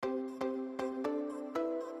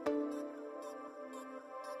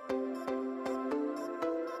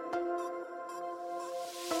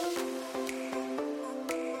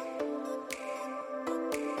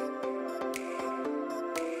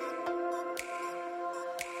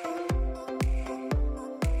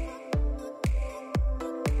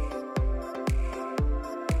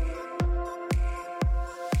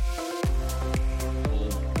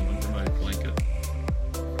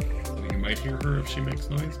her if she makes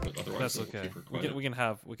noise, but otherwise That's we'll okay. keep her quiet. We can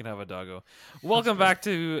have a doggo. Welcome back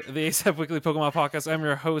to the ASAP Weekly Pokemon Podcast. I'm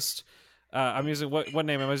your host. I'm using what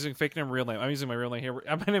name? Am I using fake name, real name? I'm using my real name here.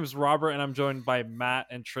 My name is Robert, and I'm joined by Matt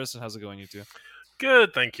and Tristan. How's it going, you two?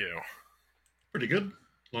 Good, thank you. Pretty good.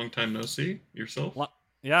 Long time no see. Yourself?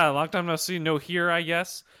 Yeah, long time no see, no here, I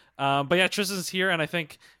guess. But yeah, Tristan's here, and I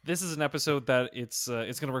think this is an episode that it's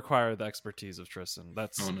going to require the expertise of Tristan.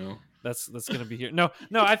 Oh no. That's going to be here. No.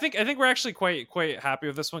 I think we're actually quite happy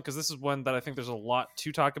with this one because this is one that I think there's a lot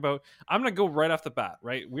to talk about. I'm going to go right off the bat.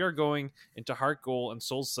 Right, we are going into Heart Gold and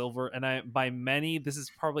Soul Silver, and by many, this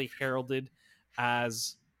is probably heralded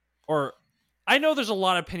as, or I know there's a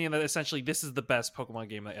lot of opinion that essentially this is the best Pokemon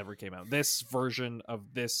game that ever came out. This version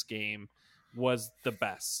of this game was the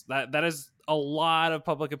best. That is a lot of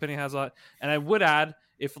public opinion has a lot. And I would add,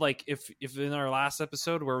 if in our last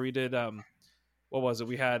episode where we did what was it?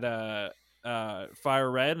 We had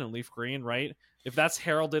Fire Red and Leaf Green, right? If that's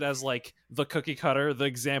heralded as like the cookie cutter, the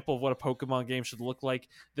example of what a Pokemon game should look like,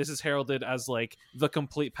 this is heralded as like the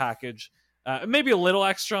complete package. Maybe a little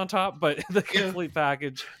extra on top, but the complete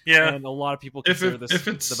package. Yeah, and a lot of people consider this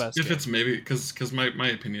the best. If it's maybe because my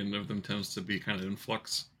opinion of them tends to be kind of in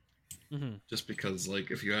flux. Mm-hmm. Just because,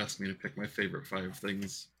 like, if you ask me to pick my favorite 5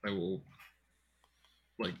 things, I will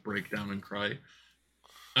like break down and cry.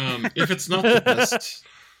 If it's not the best,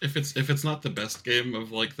 if it's not the best game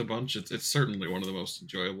of like the bunch, it's certainly one of the most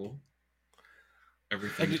enjoyable.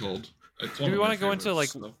 Everything told. Do we want to go into like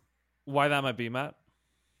why that might be, Matt?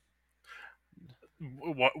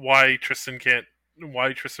 Why Tristan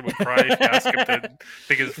would cry if you ask him to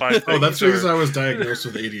pick his 5 things? Oh, that's because I was diagnosed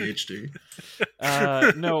with ADHD.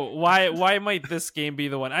 No, why might this game be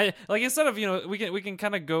the one? I like, instead of, we can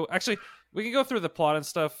kind of go, actually we can go through the plot and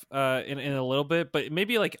stuff in a little bit, but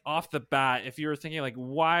maybe like off the bat, if you were thinking like,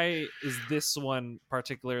 why is this one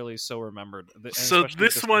particularly so remembered? So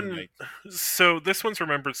this one's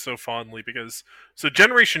remembered so fondly because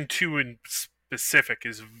Generation 2 in specific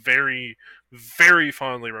is very, very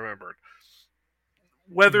fondly remembered.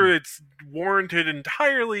 Whether it's warranted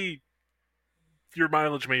entirely, your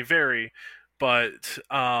mileage may vary, but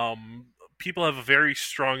people have very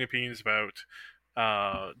strong opinions about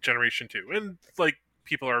Generation 2, and like,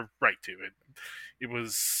 people are right to it. It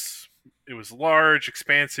was large,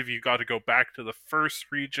 expansive. You got to go back to the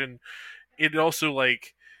first region. It also,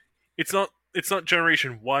 like, it's not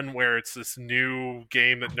Generation 1 where it's this new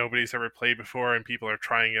game that nobody's ever played before and people are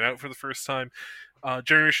trying it out for the first time.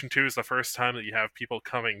 Generation 2 is the first time that you have people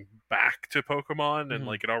coming back to Pokemon, and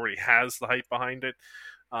like, it already has the hype behind it.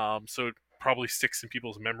 So it probably sticks in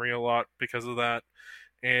people's memory a lot because of that.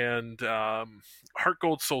 And Heart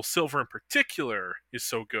Gold, Soul Silver in particular is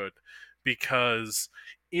so good because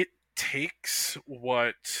it takes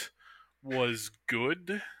what was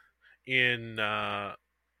good in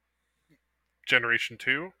Generation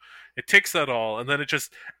 2. It takes that all, and then it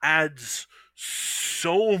just adds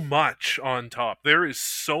so much on top. There is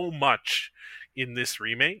so much in this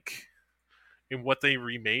remake, in what they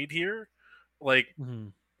remade here. Like,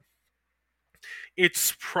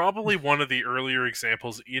 it's probably one of the earlier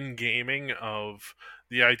examples in gaming of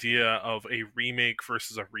the idea of a remake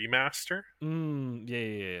versus a remaster.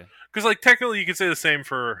 Yeah. Because, like, technically you could say the same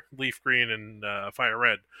for Leaf Green and Fire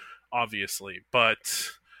Red, obviously,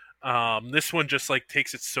 but this one just like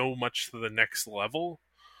takes it so much to the next level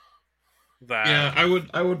that I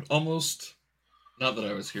would almost, not that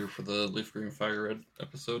I was here for the Leaf Green Fire Red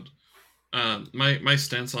episode. My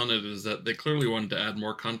stance on it is that they clearly wanted to add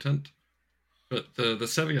more content, but the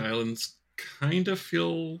Sevii Islands kind of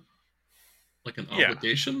feel like an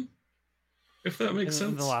obligation, if that makes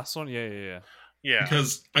sense. In the last one, yeah.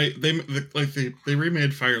 Because they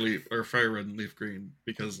remade Fire Red and Leaf Green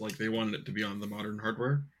because like they wanted it to be on the modern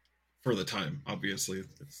hardware for the time. Obviously,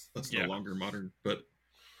 that's no longer modern, but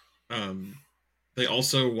they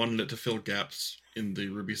also wanted it to fill gaps in the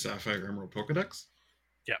Ruby, Sapphire, Emerald Pokedex.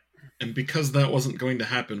 Yeah, and because that wasn't going to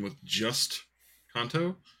happen with just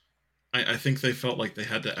Kanto, I think they felt like they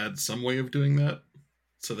had to add some way of doing that.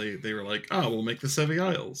 So they were like, we'll make the Sevii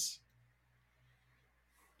Isles.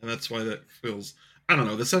 And that's why that feels... I don't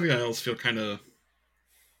know, the Sevii Isles feel kind of...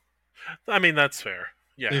 I mean, that's fair.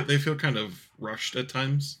 Yeah. They feel kind of rushed at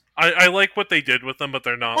times. I like what they did with them, but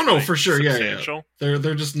they're not... Oh, no, for sure, substantial. Yeah.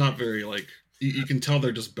 They're just not very, like... You can tell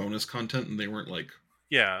they're just bonus content, and they weren't, like...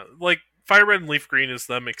 Yeah, like, Fire Red and Leaf Green is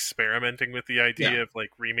them experimenting with the idea of,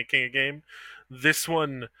 like, remaking a game. This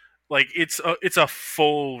one... Like, it's a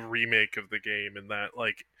full remake of the game in that,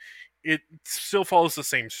 like, it still follows the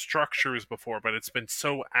same structure as before, but it's been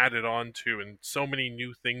so added on to, and so many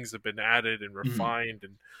new things have been added and refined,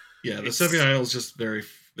 and Yeah, the It's- Sevi Isles just very.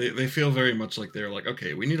 They feel very much like they're like,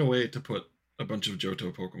 okay, we need a way to put a bunch of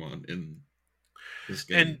Johto Pokemon in this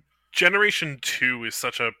game. And Generation 2 is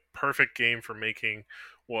such a perfect game for making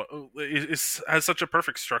what has such a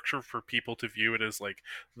perfect structure for people to view it as like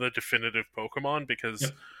the definitive Pokemon, because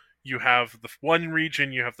Yep. you have the one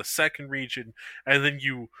region, you have the second region, and then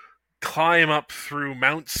you climb up through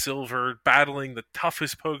Mount Silver, battling the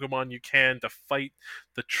toughest Pokemon you can to fight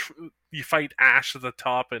you fight Ash at the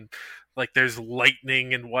top, and like there's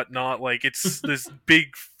lightning and whatnot. Like it's this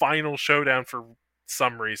big final showdown for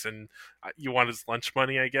some reason. You want his lunch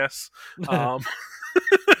money, I guess. Um,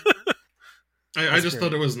 I just great.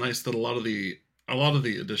 thought it was nice that a lot of the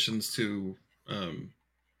additions to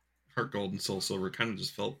Heart Gold and Soul Silver kind of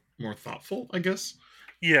just felt more thoughtful, I guess.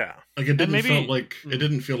 yeah, Like it didn't maybe- feel like it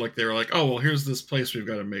didn't feel like they were like, oh well, here's this place we've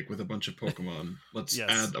got to make with a bunch of Pokemon. Let's Yes.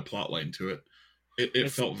 add a plot line to it. It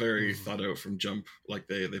It's- felt very thought out from jump. Like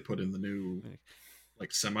they put in the new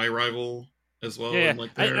like semi-rival as well. Yeah, And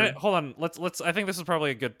like their... hold on. Let's. I think this is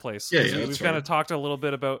probably a good place. Yeah, 'cause yeah, we've that's kind fine. of talked a little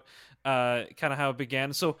bit about kind of how it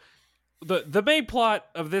began. So the main plot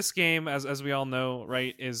of this game, as we all know,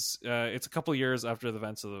 right, is it's a couple years after the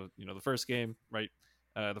events of the first game, right,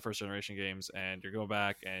 the first generation games, and you're going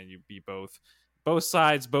back and you beat both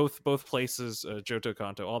sides, both places, Johto,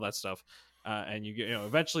 Kanto, all that stuff. And you get,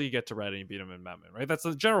 eventually you get to Red and you beat him in Mountain, right? That's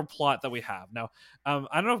the general plot that we have. Now, I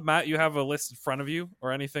don't know if Matt, you have a list in front of you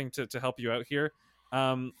or anything to help you out here.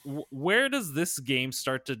 Where does this game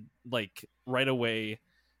start to like right away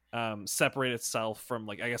separate itself from,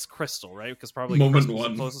 like, I guess Crystal, right? Because probably Moment Crystal's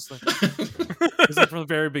one. the closest thing. Is it from the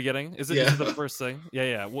very beginning? Is it, is it the first thing?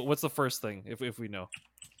 Yeah. What's the first thing if we know?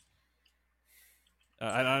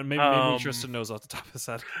 Maybe Tristan knows off the top of his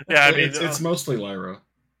head. yeah. I mean, it's mostly Lyra.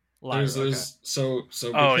 Lyra, There's so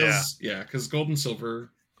Oh, because because Gold and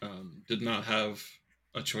Silver did not have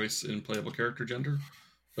a choice in playable character gender,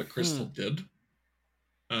 but Crystal did.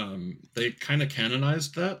 They kind of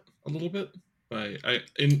canonized that a little bit by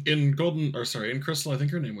in Crystal, I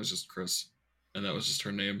think her name was just Chris, and that was just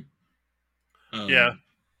her name. Yeah.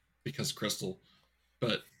 Because Crystal,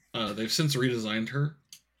 but they've since redesigned her,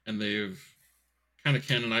 and they've kind of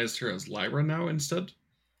canonized her as Lyra now instead,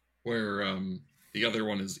 where the other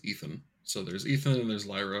one is Ethan. So there's Ethan and there's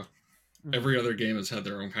Lyra. Every other game has had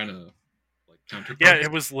their own kind of like counterpart. yeah,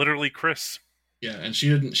 it was literally Chris. Yeah, and she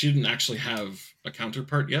didn't actually have a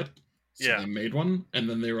counterpart yet. So Yeah. they made one, and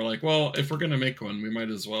then they were like, well, if we're gonna make one, we might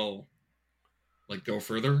as well like go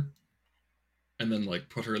further and then like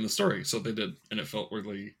put her in the story. So they did, and it felt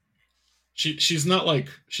weirdly she's not like,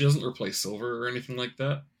 she doesn't replace Silver or anything like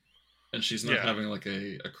that. And she's not having like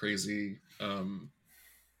a crazy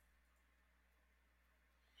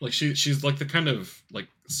like she's like the kind of like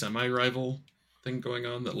semi-rival thing going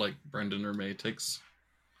on that like Brendan or May takes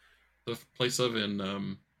the place of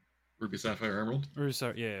in Ruby Sapphire Emerald.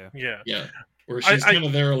 Yeah. Where she's kind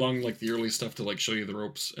of there along like the early stuff to like show you the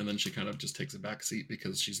ropes, and then she kind of just takes a back seat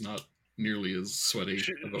because she's not nearly as sweaty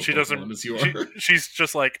about she Pokemon doesn't as you are. She's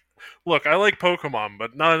just like, look, I like Pokemon,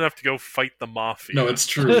 but not enough to go fight the Mafia. No, it's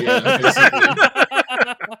true. Yeah, basically.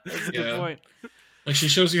 That's a good point. Like she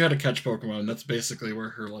shows you how to catch Pokemon. That's basically where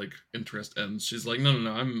her like interest ends. She's like, no,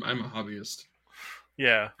 I'm a hobbyist.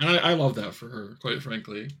 Yeah, and I love that for her. Quite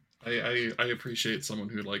frankly, I appreciate someone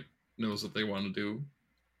who like knows what they want to do.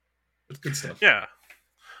 It's good stuff. Yeah.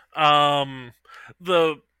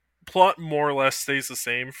 The plot more or less stays the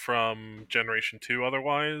same from Generation 2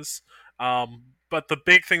 otherwise. But the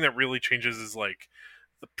big thing that really changes is like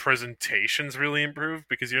the presentation's really improved,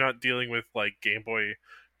 because you're not dealing with like Game Boy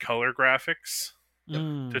Color graphics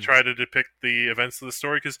to try to depict the events of the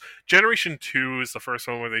story, because Generation 2 is the first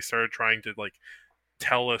one where they started trying to like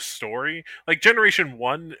tell a story. Like Generation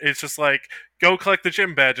 1, it's just like, go collect the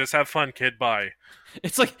gym badges, have fun, kid, bye.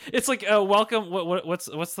 It's like welcome. What's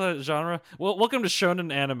the genre? Well, welcome to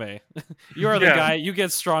shonen anime. You are the guy. You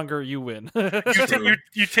get stronger. You win.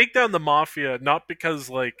 You take down the Mafia not because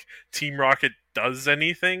like Team Rocket does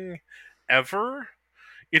anything ever.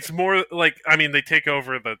 It's more like, I mean, they take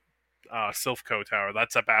over the Silphco Tower.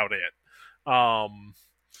 That's about it.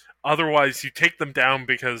 Otherwise, you take them down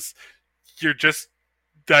because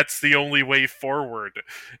that's the only way forward,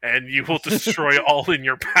 and you will destroy all in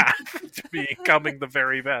your path to becoming the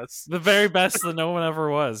very best. The very best that no one ever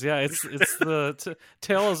was. Yeah, it's the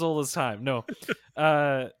tale as old as time. No,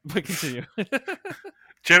 but continue.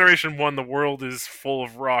 Generation 1, the world is full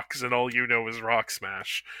of rocks, and all you know is Rock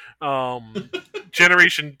Smash.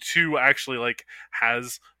 Generation 2 actually like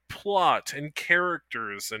has plot and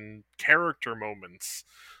characters and character moments.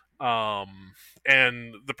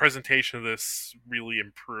 And the presentation of this really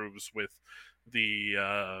improves with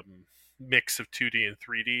the mix of 2D and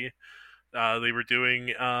 3D they were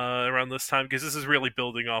doing around this time, because this is really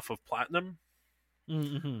building off of Platinum,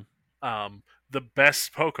 Mm-hmm. the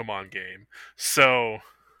best Pokemon game. So,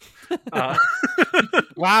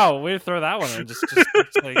 Wow, way to throw that one in. Just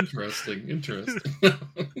like, Interesting.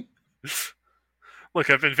 look,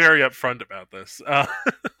 I've been very upfront about this,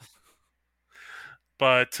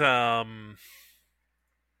 but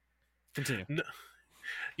continue.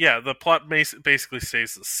 yeah, the plot basically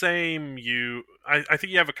stays the same. I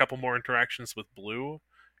think you have a couple more interactions with Blue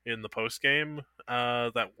in the post game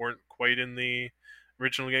that weren't quite in the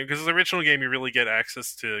original game, because in the original game you really get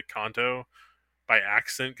access to Kanto by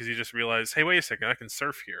accident, because you just realize, hey, wait a second, I can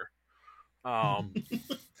surf here. And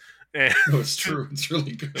No, it's true. It's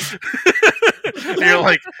really good. you're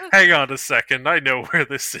like, hang on a second, I know where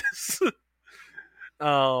this is.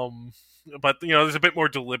 But there's a bit more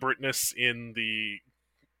deliberateness in the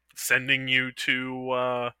sending you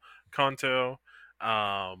to Kanto,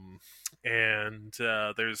 and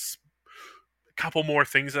there's a couple more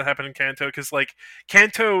things that happen in Kanto, because like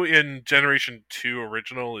Kanto in Generation 2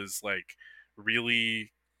 original is like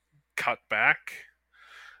really cut back.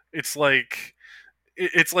 It's like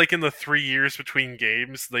in the 3 years between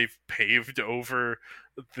games they've paved over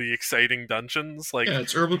the exciting dungeons. Like, yeah,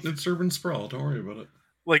 it's urban sprawl. Don't worry about it.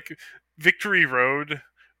 Like, Victory Road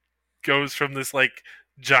goes from this like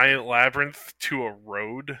giant labyrinth to a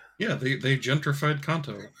road. Yeah, they gentrified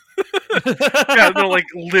Kanto. Yeah, no, like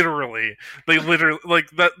literally, they literally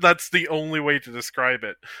like that's the only way to describe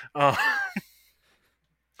it. I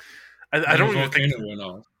don't even think. Went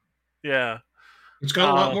off. Yeah, It's got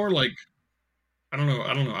a lot more like I don't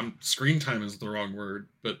know. Screen time is the wrong word,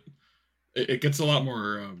 but it gets a lot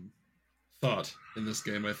more thought in this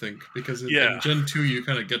game, I think, because in Gen 2 you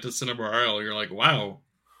kind of get to Cinnabar Isle, you're like, wow,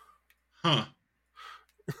 huh,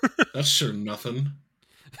 that's sure nothing.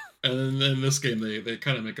 And then in this game they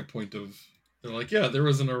kind of make a point of, they're like, yeah, there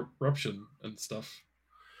was an eruption and stuff.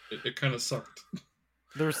 It kind of sucked.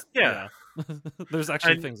 There's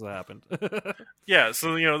actually things that happened. Yeah,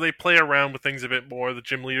 so they play around with things a bit more. The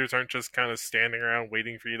gym leaders aren't just kind of standing around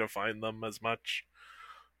waiting for you to find them as much.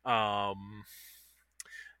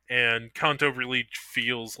 And Kanto really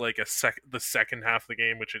feels like the second half of the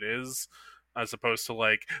game, which it is, as opposed to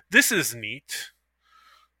like, this is neat.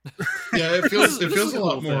 Yeah, it feels a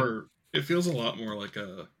lot more. It feels a lot more like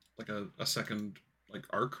a second like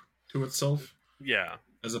arc to itself. Yeah,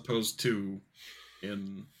 as opposed to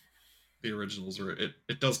in the originals, where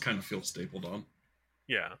it does kind of feel stapled on.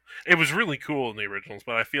 Yeah, it was really cool in the originals,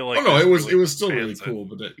 but I feel like it was still really cool,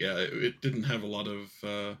 but it didn't have a lot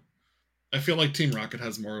of. I feel like Team Rocket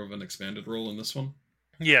has more of an expanded role in this one.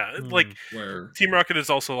 Yeah, like where Team Rocket is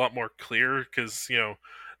also a lot more clear, because like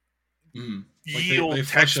old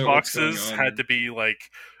text boxes had to be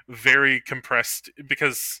like very compressed,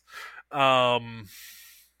 because back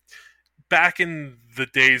in the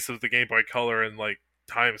days of the Game Boy Color and like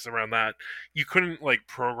times around that, you couldn't like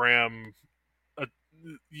program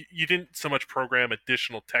you didn't so much program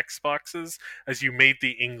additional text boxes as you made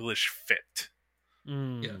the English fit.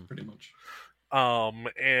 Yeah, pretty much.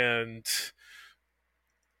 And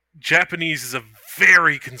Japanese is a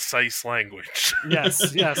very concise language.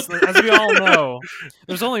 Yes. As we all know,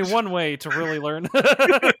 there's only one way to really learn.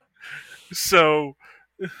 So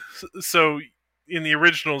in the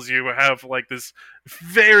originals, you have like this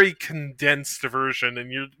very condensed version,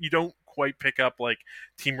 and you don't quite pick up like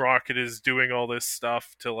Team Rocket is doing all this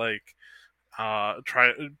stuff to like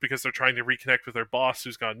try, because they're trying to reconnect with their boss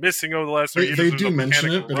who's gone missing over the last 3 years. They do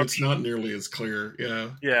mention it, but it's not nearly as clear.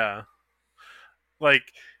 Yeah. Like,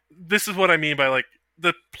 this is what I mean by like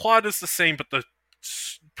the plot is the same, but the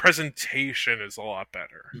presentation is a lot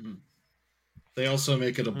better. Mm-hmm. They also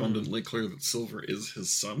make it abundantly clear that Silver is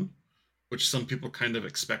his son, which some people kind of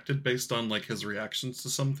expected based on like his reactions to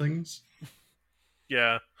some things.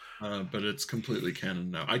 Yeah. But it's completely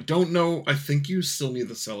canon now. I don't know. I think you still need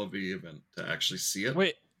the Celebi event to actually see it.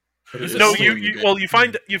 Wait. No, you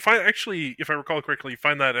find actually, if I recall correctly, you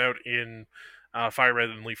find that out in Fire Red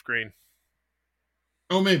and Leaf Green.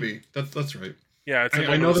 Oh, maybe that's right. Yeah,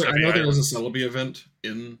 I know there was a Celebi event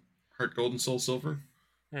in Heart Gold and Soul Silver.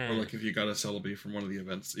 Or like if you got a Celebi from one of the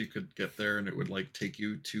events, you could get there and it would like take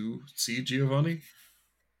you to see Giovanni.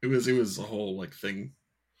 It was a whole like thing.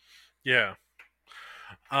 Yeah.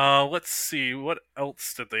 Let's see, what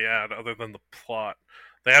else did they add other than the plot?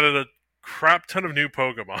 They added a crap ton of new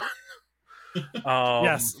Pokemon.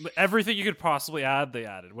 Yes, everything you could possibly add, they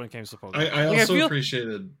added when it came to Pokemon. I also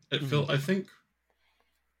appreciated it. I think.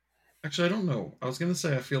 Actually, I don't know. I was gonna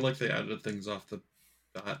say I feel like they added things off the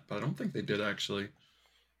bat, but I don't think they did actually.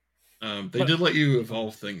 They did let you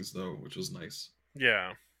evolve things though, which was nice.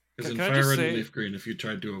 Yeah. Because in Can I Fire just Red say- and Leaf Green, if you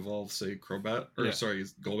tried to evolve, say, Golbat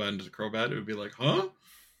into Crobat, it would be like, huh?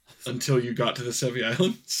 Until you got to the Sevi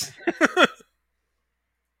Islands.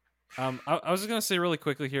 I was just gonna say really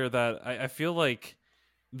quickly here that I feel like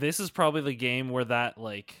this is probably the game where that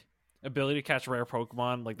like ability to catch rare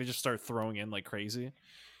Pokemon, like they just start throwing in like crazy.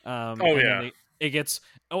 And then it gets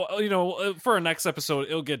for our next episode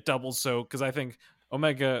it'll get double so because I think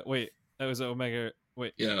Omega Omega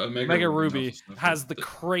Ruby has the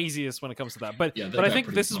craziest when it comes to that. But I think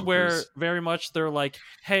this is where very much they're like,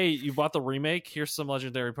 hey, you bought the remake, here's some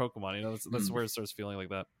legendary Pokemon. That's where it starts feeling like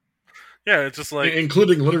that. Yeah, it's just like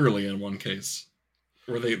including literally in one case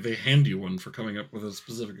where they hand you one for coming up with a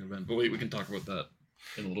specific event. But wait, we can talk about that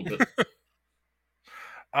in a little bit.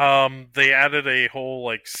 They added a whole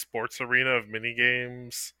like sports arena of mini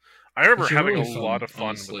games. I remember having really a lot of fun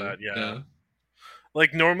honestly. With that. Yeah.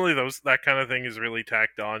 Like normally that kind of thing is really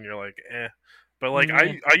tacked on. You're like, eh. But like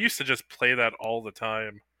I used to just play that all the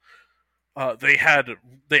time. They added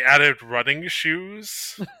running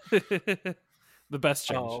shoes. The best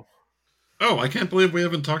change. Oh, I can't believe we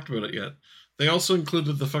haven't talked about it yet. They also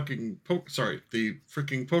included the freaking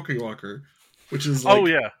Pokewalker, which is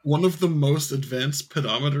like one of the most advanced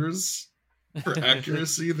pedometers for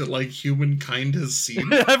accuracy that like humankind has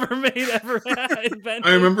seen ever invented.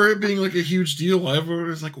 I remember it being like a huge deal. Everyone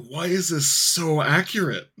was like, "Why is this so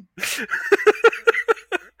accurate?"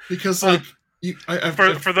 Because like,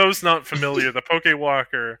 for those not familiar, the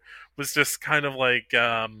Pokewalker was just kind of like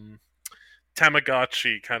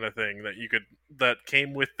Tamagotchi kind of thing that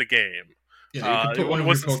came with the game. Yeah, you could put one of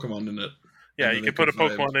your Pokemon in it. Yeah, you could put a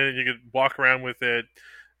Pokemon in it. You could walk around with it.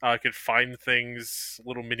 Could find things,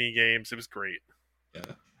 little mini games. It was great. Yeah,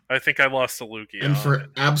 I think I lost to Lugia. And for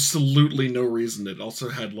absolutely no reason, it also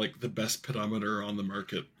had like the best pedometer on the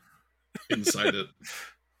market inside it,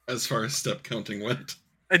 as far as step counting went.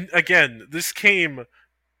 And again, this came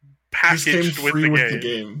packaged with the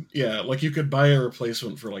game. Yeah, like you could buy a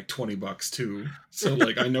replacement for like $20 too. So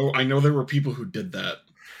like I know there were people who did that,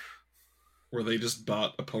 where they just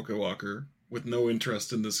bought a Pokewalker with no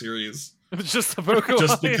interest in the series. Just a Pokemon.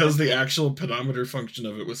 Just because the actual pedometer function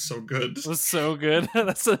of it was so good. It was so good.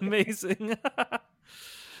 That's amazing.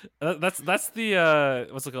 That's the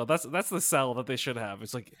what's it called? That's the sell that they should have.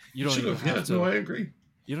 It's like you don't even have to. No, I agree.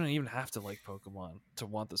 You don't even have to like Pokemon to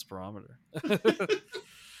want this barometer.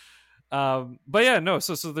 But yeah, no.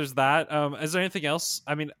 So there's that. Is there anything else?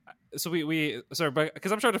 I mean, so we sorry, but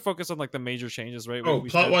because I'm trying to focus on like the major changes, right?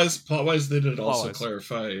 Plot wise, they did also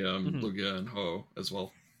clarify Lugia and Ho as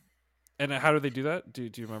well. And how do they do that? Do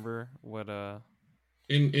you remember what?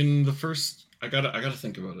 In the first, I gotta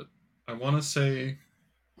think about it. I want to say,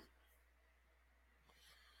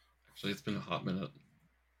 actually, it's been a hot minute.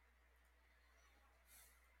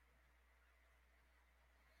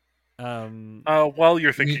 While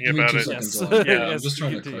you're thinking about it, yes. I'm just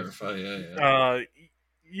trying to clarify.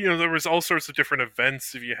 There was all sorts of different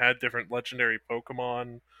events if you had different legendary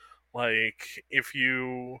Pokemon. Like if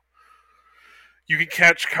you could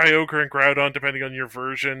catch Kyogre and Groudon depending on your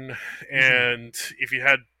version, and if you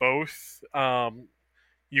had both,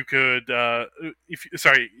 you could. Not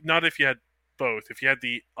if you had both. If you had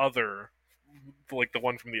the other, like the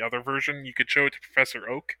one from the other version, you could show it to Professor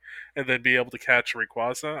Oak, and then be able to catch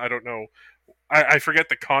Rayquaza. I don't know. I forget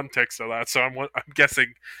the context of that, so I'm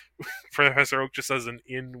guessing Professor Oak just has an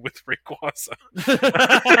in with Rayquaza.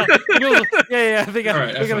 Yeah. They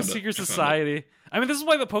got a secret society. I mean, this is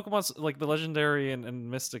why the Pokemon's like the legendary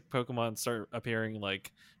and mystic Pokemon start appearing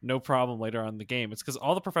like no problem later on in the game. It's because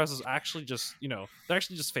all the professors actually just they're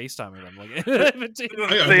actually just FaceTiming them. Like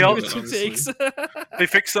they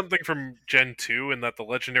fixed something from Gen 2 in that the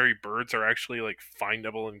legendary birds are actually like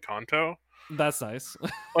findable in Kanto. That's nice.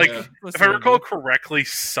 Like if I recall correctly,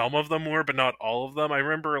 some of them were, but not all of them. I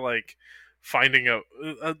remember like finding a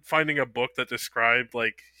book that described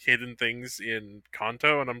like hidden things in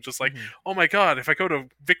Kanto, and I'm just like, oh my god, if I go to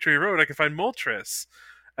Victory Road, I can find Moltres.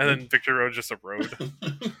 And then Victory Road is just a road.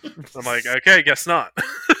 I'm like, okay, guess not.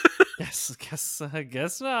 guess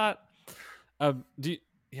not. And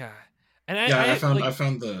I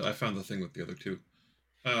found the thing with the other two.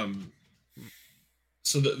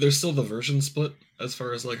 So there's still the version split as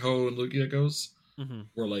far as like Ho and Lugia goes,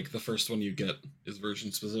 where like the first one you get is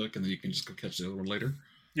version specific, and then you can just go catch the other one later.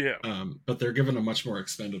 Yeah. But they're given a much more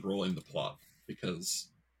expanded role in the plot because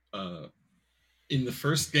in the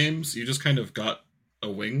first games you just kind of got a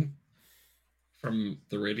wing from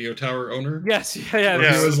the radio tower owner. Yes, He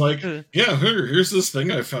was like, here's this thing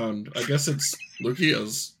I found. I guess it's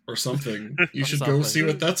Lugia's or something. You should go see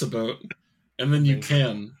what that's about. And then you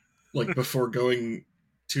can. like before going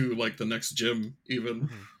to like the next gym even.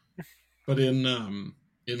 But in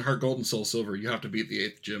Heart Gold and Soul Silver, you have to beat the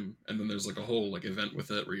 8th gym, and then there's like a whole like event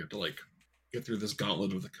with it where you have to like get through this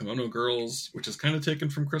gauntlet of the Kimono Girls, which is kind of taken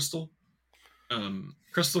from Crystal.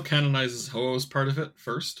 Crystal canonizes Ho as part of it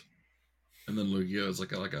first, and then Lugia is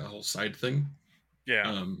like a whole side thing.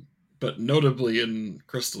 Yeah. But notably in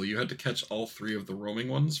Crystal, you had to catch all 3 of the roaming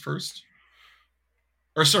ones first.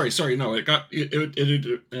 Or sorry, no, it did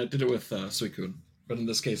it with Suicune, but in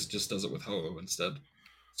this case, it just does it with Ho instead.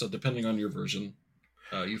 So depending on your version,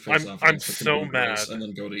 you face off. I'm so mad, and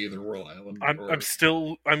then go to either Whirl Island. I'm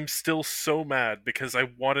still so mad because I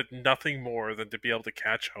wanted nothing more than to be able to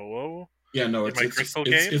catch Ho-Oh. Yeah, no,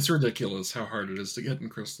 it's ridiculous how hard it is to get in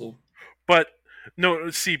Crystal. But no,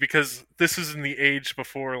 see, because this is in the age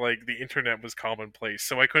before like the internet was commonplace,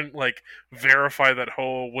 so I couldn't like verify that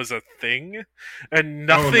Ho was a thing, and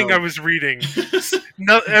nothing I was reading,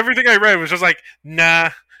 everything I read was just like,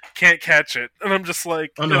 nah, can't catch it, and I'm just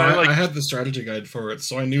like, oh no, I had the strategy guide for it,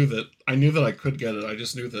 so I knew that I could get it. I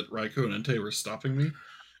just knew that Raikou and Entei were stopping me,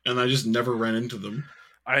 and I just never ran into them.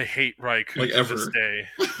 I hate Raikou like to ever. this day.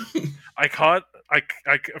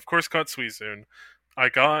 I of course caught Suicune. I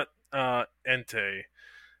got Entei.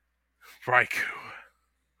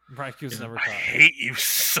 Raikou's never I caught. hate you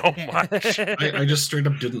so much. I just straight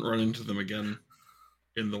up didn't run into them again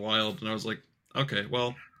in the wild, and I was like, okay,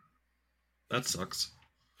 well, that sucks.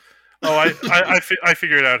 Oh, I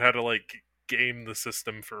figured out how to like game the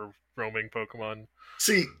system for roaming Pokemon.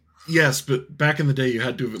 See, yes, but back in the day, you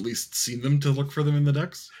had to have at least seen them to look for them in the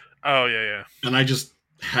decks. Oh yeah. And I just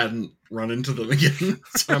hadn't run into them again,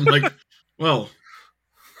 so I'm like, well,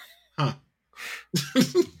 huh.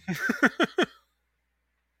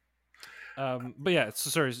 But yeah,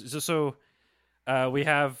 so we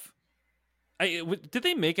have. Did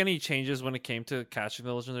they make any changes when it came to catching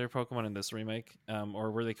the legendary Pokemon in this remake,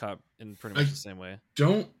 or were they caught in pretty much the same way?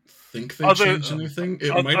 Don't think they changed anything.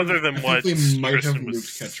 They might have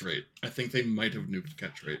nuked catch rate. I think they might have nuked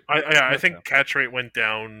catch rate. I think catch rate went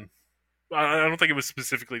down. I don't think it was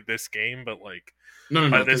specifically this game, but like no.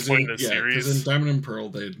 By this point in the series, because in Diamond and Pearl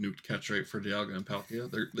they had nuked catch rate for Dialga and Palkia.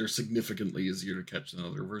 They're significantly easier to catch than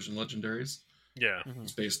other version legendaries. Yeah,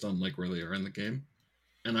 it's based on like where they are in the game,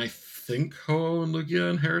 and I think Ho and Lugia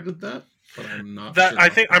inherited that, but I'm not.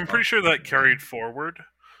 I'm pretty sure that carried forward.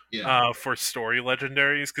 Yeah. For story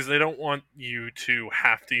legendaries, because they don't want you to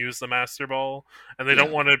have to use the Master Ball, and they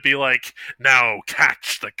don't want to be like, now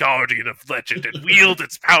catch the Guardian of Legend and wield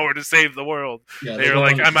its power to save the world. Yeah, they're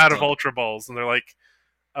like, I'm out of Ultra Balls, and they're like,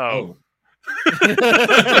 oh.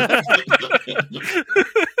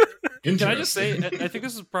 Can I just say, I think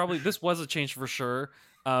this was a change for sure.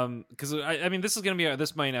 Because I mean, this is going to be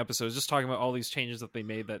this main episode is just talking about all these changes that they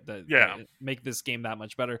made that make this game that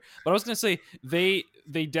much better. But I was going to say they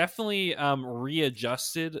definitely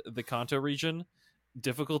readjusted the Kanto region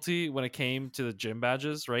difficulty when it came to the gym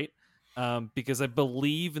badges, right? Because I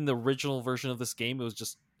believe in the original version of this game it was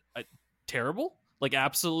just terrible, like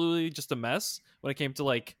absolutely just a mess when it came to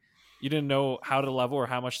like you didn't know how to level or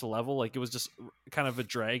how much to level. Like it was just kind of a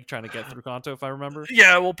drag trying to get through Kanto, if I remember.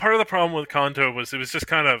 Yeah, well, part of the problem with Kanto was it was just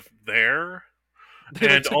kind of there,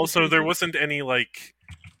 and also there wasn't any like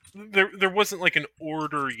there wasn't like an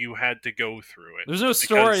order you had to go through it. There's no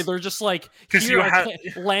story. They're just like here are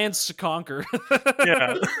lands to conquer.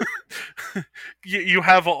 Yeah, you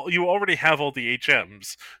already have all the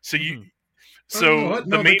HMs, so you. So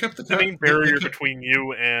the main barrier between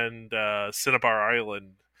you and Cinnabar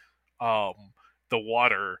Island. The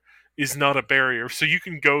water is not a barrier, so you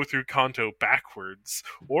can go through Kanto backwards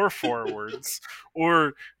or forwards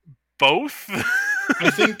or both. I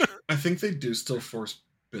think they do still force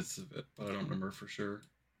bits of it, but I don't remember for sure.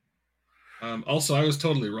 Also, I was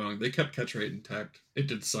totally wrong. They kept catch rate intact. It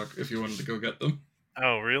did suck if you wanted to go get them.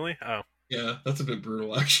 Oh, really? Oh, yeah, that's a bit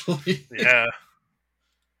brutal, actually. Yeah.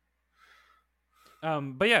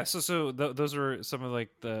 But yeah, so those are some of like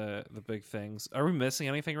the big things. Are we missing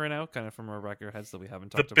anything right now, kind of from our back of our heads that we haven't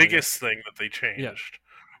talked about? The biggest thing that they changed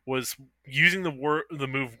was using the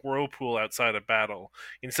move Whirlpool outside of battle.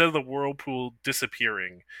 Instead of the Whirlpool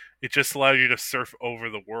disappearing, it just allowed you to surf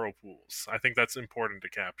over the whirlpools. I think that's important to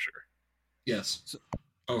capture. Yes.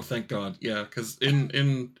 Oh, thank God. Yeah, because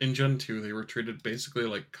in Gen 2, they were treated basically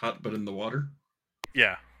like cut, but in the water.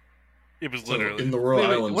 Yeah. It was literally... in the Whirl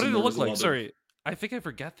Islands. What did it look like? Sorry. I think I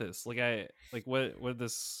forget this. What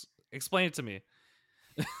this? Explain it to me.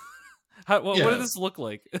 What did this look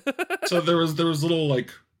like? So there was little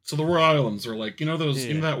like the Whirl Islands are like those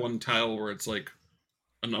in that one tile where it's like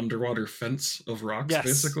an underwater fence of rocks, Yes,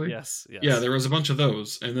 basically. yes. Yeah, there was a bunch of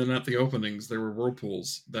those, and then at the openings there were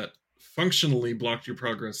whirlpools that functionally blocked your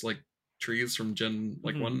progress like trees from Gen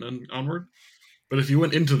like 1 and onward. But if you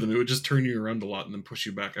went into them, it would just turn you around a lot and then push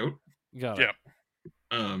you back out. Got Yeah. it.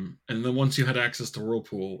 And then once you had access to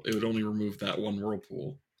whirlpool, it would only remove that one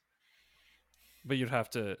whirlpool. But you'd have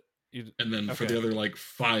to. And then for Okay. the other like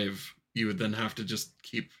 5, you would then have to just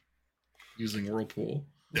keep using whirlpool.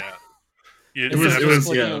 Yeah. It was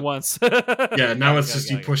clicking yeah. it once. Yeah, now it's Got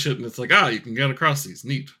just it. you push it and it's like, you can get across these.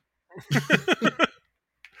 Neat.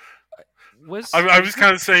 I was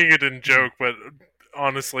kind of saying it in joke, but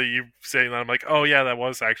honestly, you saying that, I'm like, oh yeah, that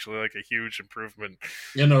was actually like a huge improvement.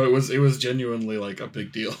 You know, it was genuinely like a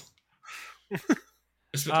big deal.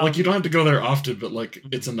 Like you don't have to go there often, but like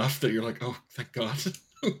it's enough that you're like, oh, thank God.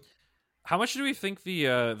 How much do we think the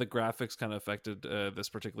graphics kind of affected this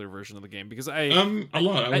particular version of the game? Because a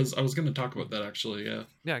lot. I was going to talk about that actually. Yeah.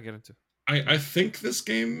 Yeah, get into. I think this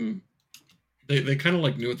game, they kind of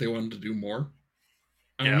like knew what they wanted to do more.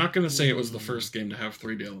 I'm not going to say it was the first game to have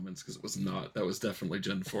 3D elements because it was not. That was definitely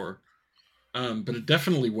Gen 4. But it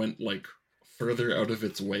definitely went like further out of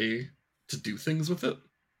its way to do things with it.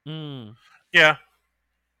 Yeah.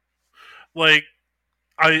 Like,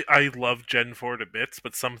 I love Gen 4 to bits,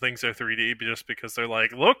 but some things are 3D just because they're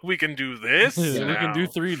like, look, we can do this. We can do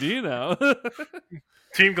 3D now.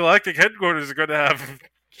 Team Galactic headquarters are going to have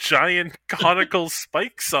giant conical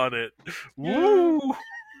spikes on it. Woo!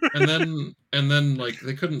 and then like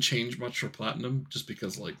they couldn't change much for Platinum just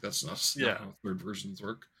because like that's not how third versions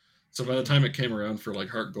work. So by the time it came around for like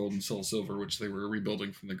Heart Gold and Soul Silver, which they were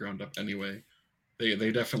rebuilding from the ground up anyway,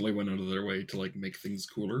 they definitely went out of their way to like make things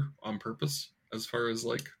cooler on purpose as far as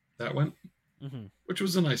like that went, which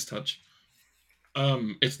was a nice touch.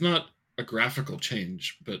 It's not a graphical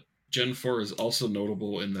change, but Gen 4 is also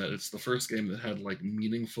notable in that it's the first game that had like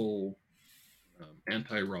meaningful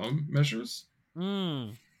anti-ROM measures.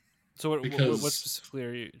 So what specifically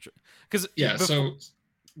are you? Because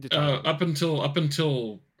up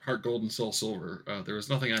until Heart Gold and Soul Silver, there was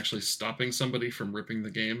nothing actually stopping somebody from ripping the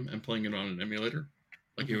game and playing it on an emulator.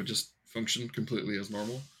 Like it would just function completely as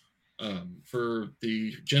normal. For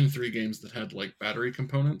the Gen 3 games that had like battery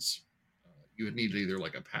components, you would need either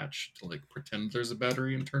like a patch to like pretend there's a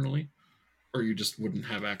battery internally, or you just wouldn't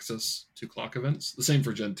have access to clock events. The same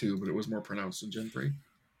for Gen 2, but it was more pronounced in Gen 3.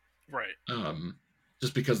 Right.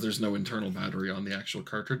 Just because there's no internal battery on the actual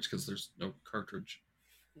cartridge, because there's no cartridge.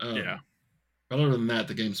 Yeah. But other than that,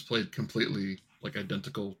 the game's played completely like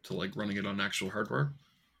identical to like running it on actual hardware.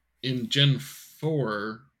 In Gen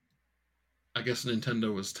 4, I guess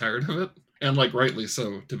Nintendo was tired of it, and like rightly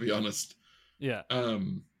so, to be honest. Yeah.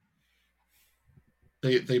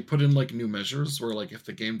 They put in like new measures where like if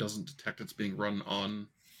the game doesn't detect it's being run on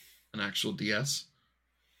an actual DS,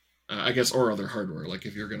 I guess, or other hardware, like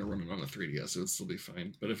if you're going to run it on a 3DS, it would still be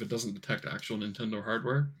fine. But if it doesn't detect actual Nintendo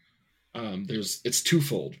hardware, it's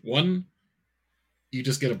twofold. One, you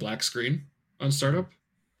just get a black screen on startup,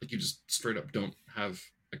 like you just straight up don't have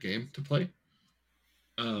a game to play.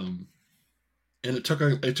 And it took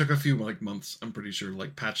a few like months, I'm pretty sure,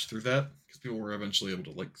 like patch through that because people were eventually able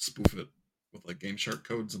to like spoof it with like Game Shark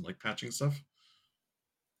codes and like patching stuff.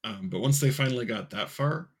 But once they finally got that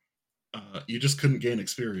far, you just couldn't gain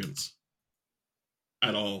experience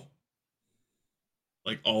at all.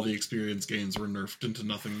 Like all the experience gains were nerfed into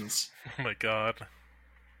nothingness. Oh my god.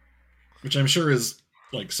 Which I'm sure is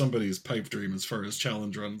like somebody's pipe dream as far as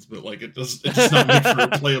challenge runs, but like it does not make for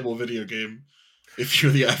a playable video game if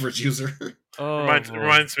you're the average user.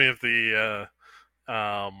 Reminds me of the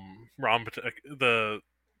the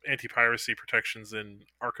anti-piracy protections in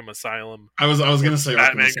Arkham Asylum. I was gonna say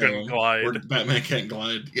Batman Arkham couldn't Asylum, glide. where Batman can't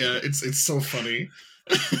glide. Yeah, it's so funny.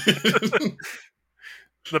 The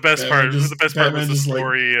best part was the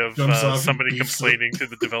story like, of somebody complaining to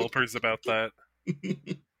the developers about that.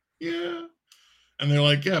 Yeah. And they're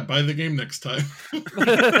like, yeah, buy the game next time.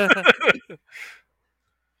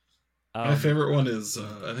 My favorite one is,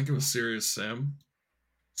 I think it was Serious Sam.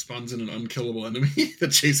 Spawns in an unkillable enemy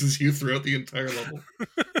that chases you throughout the entire level.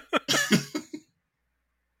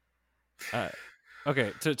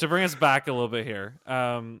 Okay, to bring us back a little bit here,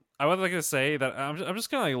 I would like to say that I'm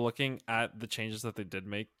just kind of like looking at the changes that they did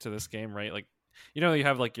make to this game, right? Like, you know, you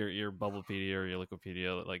have like your Bubblepedia or your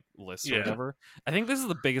Liquipedia like lists or whatever. I think this is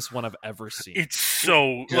the biggest one I've ever seen. It's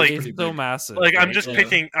so it's so massive. Like right? I'm just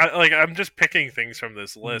picking things from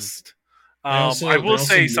this list. I will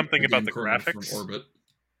say something about the graphics. Orbit.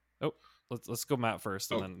 Oh, let's go Matt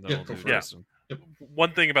first, and then we'll do the rest.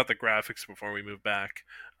 One thing about the graphics before we move back.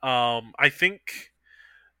 I think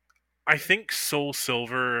I think Soul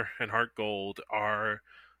Silver and Heart Gold are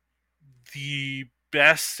the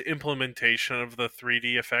best implementation of the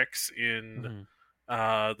 3D effects in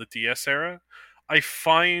Mhm. the DS era. I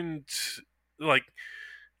find like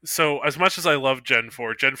so as much as I love Gen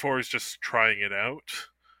 4 is just trying it out,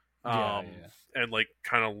 Yeah, um, and like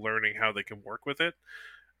kind of learning how they can work with it.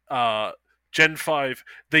 Uh, Gen 5,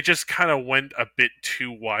 they just kind of went a bit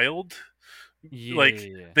too wild. Like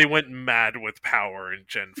yeah. they went mad with power in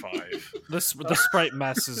Gen 5. The sprite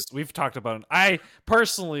messes we've talked about. I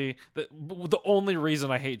personally, the only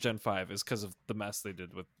reason I hate Gen 5 is because of the mess they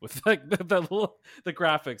did with like the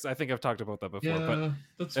graphics. I think I've talked about that before, but Yeah,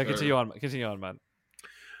 that's fair. continue on, man.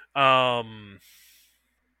 Um,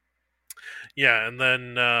 yeah, and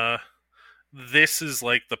then this is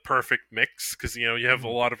like the perfect mix because you have a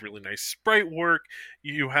lot of really nice sprite work.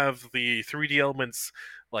 You have the 3D elements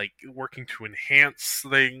like working to enhance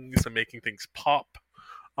things and making things pop.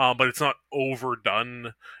 But it's not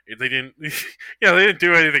overdone. They didn't, they didn't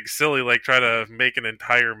do anything silly like try to make an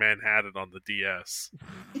entire Manhattan on the DS.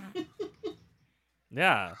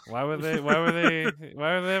 Yeah, why would they? Why would they?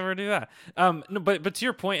 Why would they ever do that? No, but to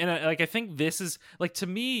your point, and I think this is like to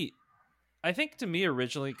me. I think to me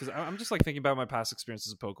originally, because I'm just like thinking about my past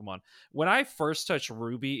experiences of Pokemon. When I first touched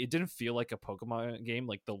Ruby, it didn't feel like a Pokemon game,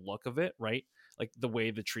 like the look of it, right? Like the way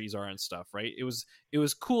the trees are and stuff, right? It was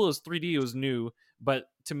cool as 3D, it was new, but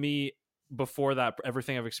to me, before that,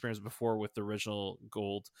 everything I've experienced before with the original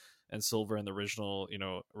Gold and Silver and the original,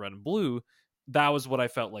 Red and Blue, that was what I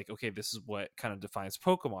felt like. Okay, this is what kind of defines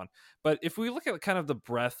Pokemon. But if we look at kind of the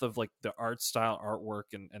breadth of like the art style, artwork,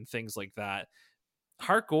 and things like that,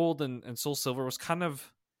 Heart Gold and Soul Silver was kind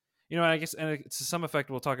of, I guess, and to some effect,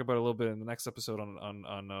 we'll talk about it a little bit in the next episode on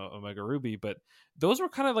Omega Ruby. But those were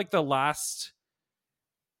kind of like the last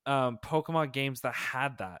Pokemon games that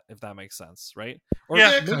had that, if that makes sense, right? Or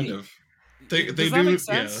Yeah, Yeah, kind of. They does do. that make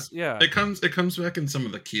sense? Yeah. Yeah. It comes back in some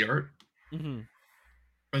of the key art, Mm-hmm.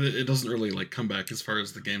 but it doesn't really like come back as far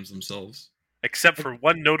as the games themselves. except for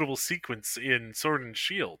one notable sequence in Sword and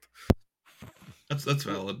Shield. That's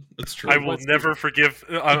valid. That's true. I will never forgive.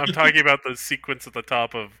 I'm talking about the sequence at the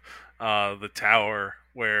top of the tower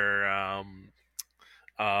where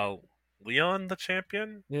Leon the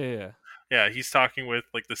champion. Yeah. Yeah, he's talking with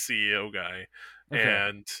like the CEO guy, Okay.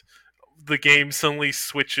 and the game suddenly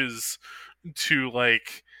switches to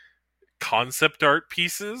like concept art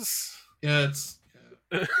pieces. Yeah, it's.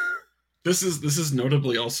 Yeah. This is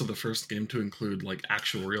notably also the first game to include like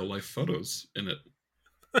actual real life photos in it.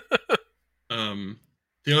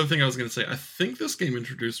 The other thing I was going to say, I think this game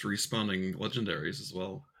introduced respawning legendaries as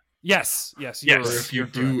well. Yes. Yes. You're Or right. if you You're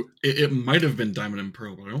do, it might have been Diamond and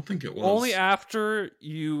Pearl, but I don't think it was. only after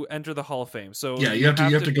you enter the Hall of Fame. So Yeah, you have to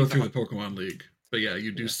go beat through the Pokemon League. But yeah,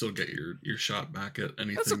 you do Yeah. still get your shot back at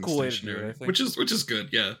anything That's a cool way to do it, stationary, I think. which is good.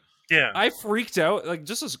 Yeah, Yeah. I freaked out. Like,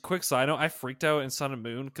 just as a quick side note, I freaked out in Sun and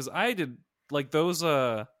Moon because I did like those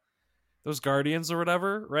Guardians or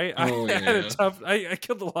whatever, right? Oh, I had yeah. a tough. I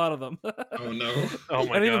killed a lot of them. Oh no. Oh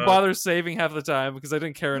my I didn't even God. bother saving half the time because I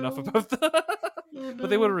didn't care enough No. about them. Oh, But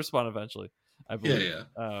they would respawn eventually, I Yeah, believe. yeah,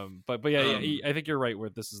 But yeah, Um, I think you're right where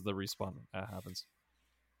this is the respawn happens.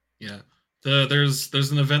 yeah.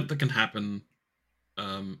 There's an event that can happen.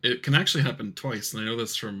 It can actually happen twice, and I know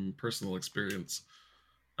this from personal experience.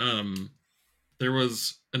 There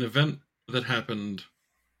was an event that happened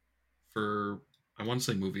for, I want to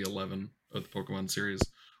say movie 11 of the Pokemon series,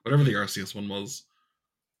 whatever the RCS one was.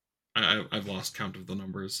 I've lost count of the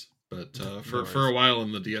numbers, but for a while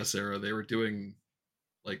in the DS era, they were doing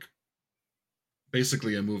like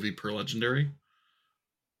basically a movie per legendary.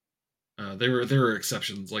 There were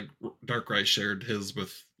exceptions, like Darkrai shared his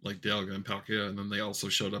with like Dialga and Palkia, and then they also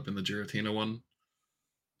showed up in the Giratina one.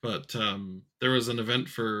 But there was an event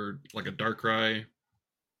for like a Darkrai,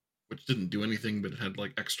 which didn't do anything, but it had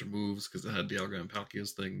like extra moves because it had Dialga and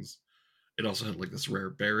Palkia's things. It also had like this rare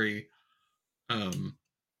berry.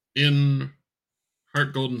 In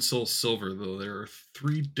Heart Gold and Soul Silver, though, there are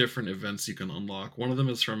 3 different events you can unlock. One of them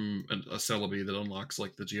is from a Celebi that unlocks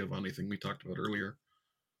like the Giovanni thing we talked about earlier.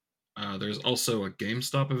 There's also a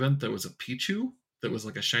GameStop event that was a Pichu, that was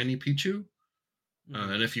like a shiny Pichu.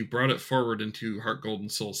 And if you brought it forward into Heart Gold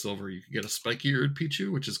and Soul Silver, you could get a spiky-eared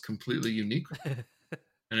Pichu, which is completely unique.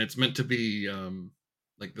 And it's meant to be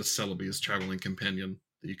like the Celebi's traveling companion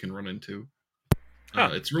that you can run into.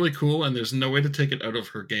 It's really cool, and there's no way to take it out of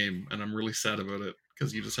her game, and I'm really sad about it,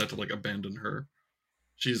 because you just had to like abandon her.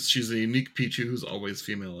 She's a unique Pichu who's always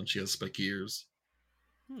female, and she has spiky ears.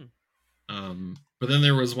 But then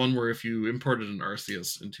there was one where if you imported an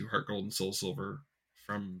Arceus into Heart Gold and Soul Silver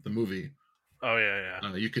from the movie, Oh yeah,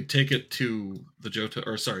 yeah. You could take it to the Johto,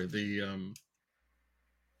 or sorry, the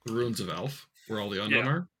ruins of Alph, where all the Undone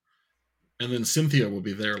are, and then Cynthia will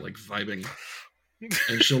be there, like vibing,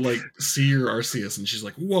 and she'll like see your Arceus, and she's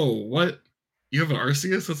like, "Whoa, what? You have an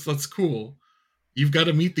Arceus? That's cool. You've got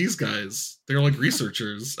to meet these guys. They're like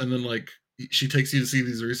researchers." And then like she takes you to see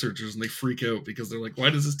these researchers, and they freak out because they're like,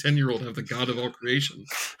 "Why does this 10-year-old have the god of all creation?"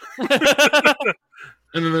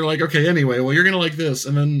 And then they're like, "Okay, anyway, well, you're gonna like this."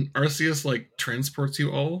 And then Arceus like transports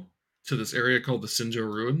you all to this area called the Sinjo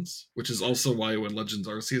Ruins, which is also why when Legends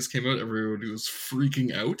Arceus came out, everybody was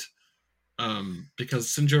freaking out. Because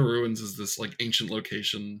Sinjo Ruins is this like ancient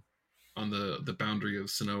location on the boundary of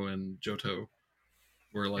Sinnoh and Johto,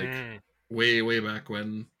 where like way back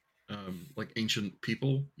when like ancient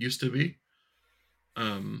people used to be.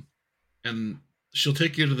 And she'll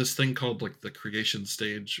take you to this thing called like the creation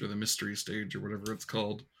stage or the mystery stage or whatever it's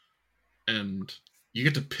called, and you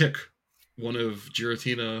get to pick one of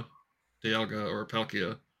Giratina, Dialga, or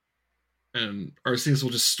Palkia, and Arceus will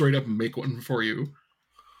just straight up make one for you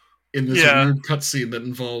in this weird cutscene that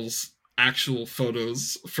involves actual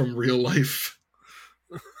photos from real life.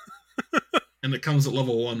 And it comes at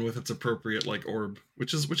level 1 with its appropriate like orb,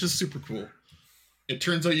 which is super cool. It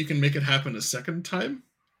turns out you can make it happen a second time.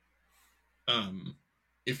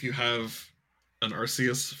 If you have an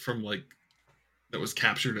Arceus from like that was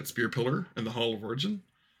captured at Spear Pillar in the Hall of Origin,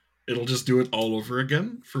 it'll just do it all over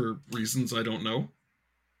again for reasons I don't know.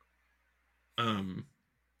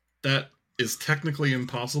 That is technically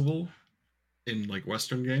impossible in like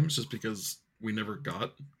Western games, just because we never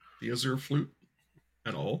got the Azure Flute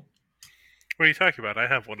at all. What are you talking about? I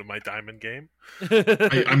have one in my Diamond game.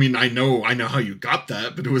 I mean, I know how you got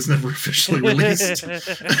that, but it was never officially released.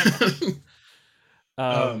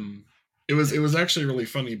 It was actually really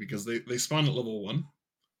funny because they spawn at level 1.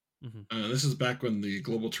 Mm-hmm. This is back when the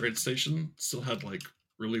Global Trade Station still had like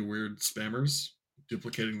really weird spammers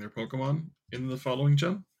duplicating their Pokemon in the following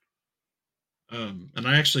gen. And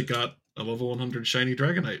I actually got a level 100 shiny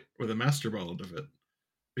Dragonite with a Master Ball out of it,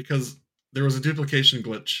 because there was a duplication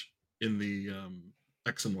glitch in the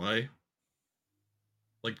X and Y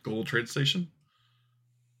like Global Trade Station,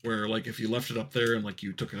 where like if you left it up there and like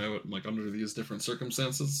you took it out and like under these different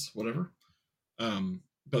circumstances, whatever.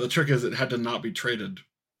 But the trick is it had to not be traded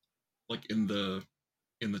like in the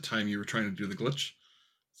time you were trying to do the glitch.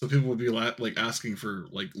 So people would be like asking for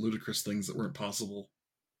like ludicrous things that weren't possible,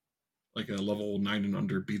 like a level 9 and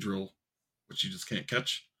under Beedrill, which you just can't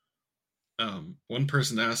catch. One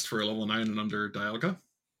person asked for a level 9 and under Dialga,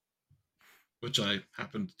 which I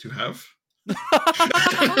happened to have.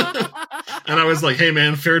 And I was like, "Hey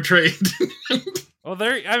man, fair trade." Well,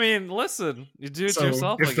 I mean, listen, you do it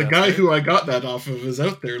yourself. If the guy who I got that off of is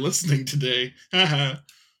out there listening today, haha.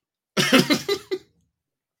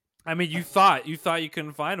 I mean, you thought you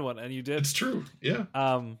couldn't find one, and you did. It's true, yeah.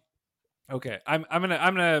 Okay, I'm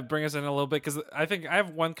gonna bring us in a little bit, because I think I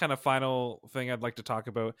have one kind of final thing I'd like to talk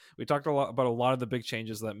about. We talked about a lot of the big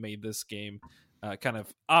changes that made this game kind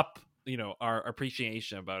of up, our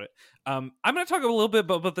appreciation about it. I'm going to talk a little bit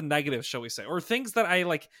about the negatives, shall we say, or things that I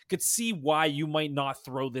like could see why you might not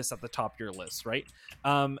throw this at the top of your list, right?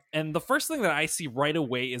 And the first thing that I see right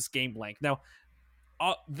away is game length. Now,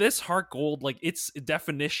 this Heart Gold, like its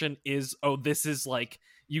definition is, this is like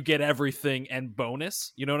you get everything and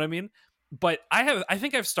bonus. You know what I mean? But I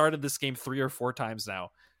think I've started this game 3 or 4 times now.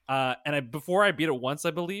 Before I beat it once,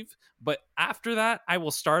 I believe. But after that, I will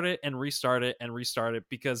start it and restart it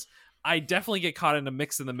because I definitely get caught in a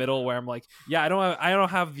mix in the middle where I'm like, yeah, I don't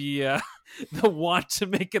have the the want to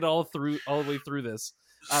make it all the way through this.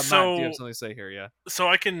 Matt, do you have something to say here? Yeah. So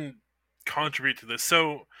I can contribute to this.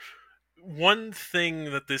 So one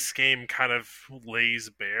thing that this game kind of lays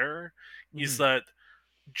bare is that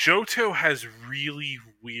Johto has really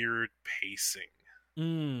weird pacing.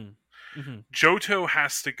 Johto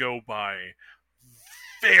has to go by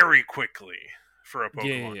very quickly for a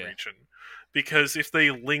Pokemon region, because if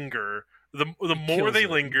they linger, the more they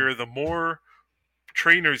linger, the more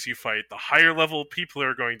trainers you fight, the higher level people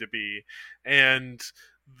are going to be, and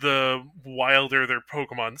the wilder their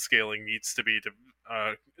Pokemon scaling needs to be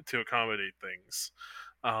to accommodate things.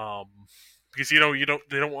 Because they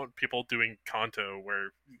don't want people doing Kanto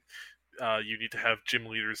where you need to have gym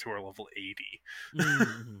leaders who are level 80.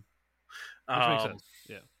 Which makes sense.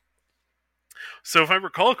 Yeah. So if I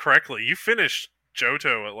recall correctly, you finished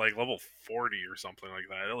Johto at like level 40 or something like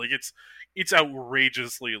that. Like it's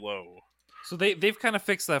outrageously low. So they've kind of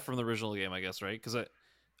fixed that from the original game, I guess, right? Because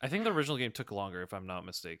I think the original game took longer, if I'm not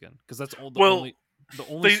mistaken. Because that's the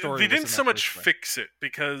only story. They didn't so much fix it,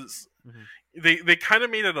 because they kind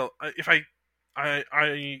of made it if I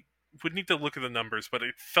would need to look at the numbers, but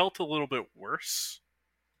it felt a little bit worse.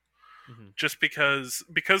 Mhm. Just because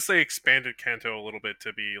they expanded Kanto a little bit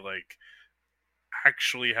to be like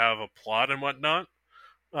actually have a plot and whatnot.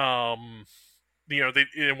 It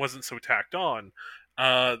wasn't so tacked on.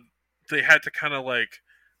 They had to kind of like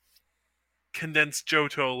condense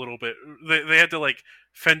Johto a little bit. They had to like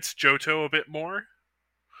fence Johto a bit more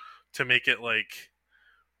to make it like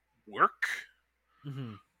work.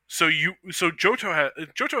 Mhm. So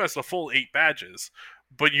Johto has the full 8 badges,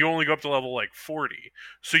 but you only go up to level like 40.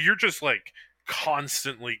 So you're just like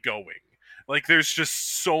constantly going. Like there's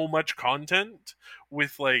just so much content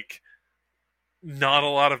with like not a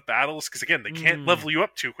lot of battles because again they can't level you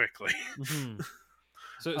up too quickly. Mhm.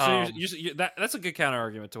 So that's a good counter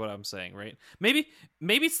argument to what I'm saying, right? Maybe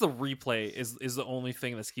it's the replay is the only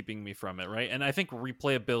thing that's keeping me from it, right? And I think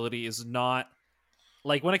replayability is not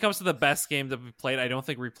like when it comes to the best game that we played. I don't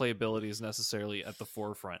think replayability is necessarily at the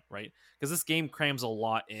forefront, right? Because this game crams a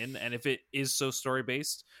lot in, and if it is so story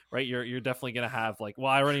based, right, you're definitely gonna have like, well,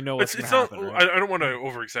 I already know what's gonna happen. Not. Right? I don't want to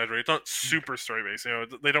over exaggerate. It's not super story based.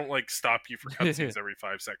 They don't like stop you for cutscenes every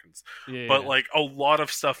 5 seconds. Yeah, But like a lot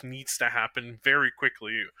of stuff needs to happen very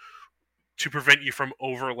quickly to prevent you from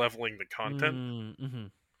over leveling the content. Mm-hmm.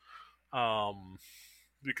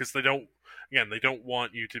 Because they don't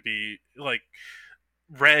want you to be like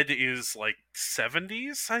Red is like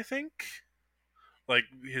 70s, I think. Like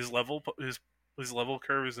his level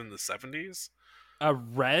curve is in the 70s.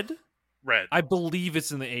 Red. Red. I believe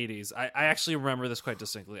it's in the 80s. I actually remember this quite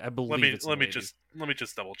distinctly. I believe it's in the 80s. Let me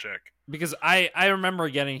just double check. Because I remember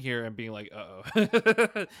getting here and being like, uh-oh.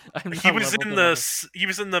 He was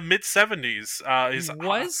in the mid 70s.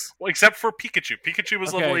 Was? Well, except for Pikachu. Pikachu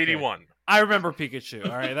was level 81. I remember Pikachu.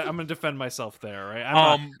 All right, I'm going to defend myself there, right?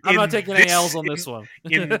 I'm not taking any L's on this one.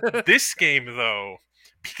 In this game though,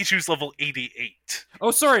 Pikachu's level 88.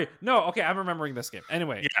 Oh, sorry. No, okay, I'm remembering this game.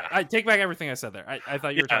 Anyway, yeah. I take back everything I said there. I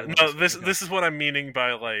thought you were talking about this is what I'm meaning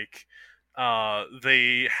by like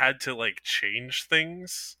they had to like change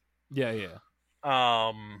things. Yeah.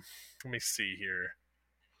 Let me see here.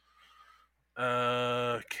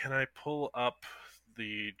 Can I pull up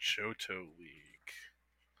the Johto League?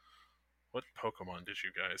 What Pokemon did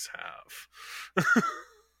you guys have?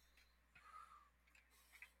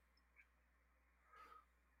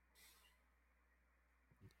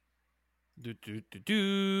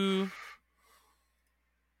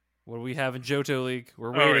 What do we have in Johto League?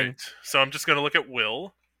 We're waiting. Right. So I'm just going to look at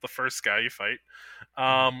Will, the first guy you fight.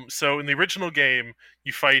 So in the original game,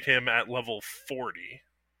 you fight him at level 40,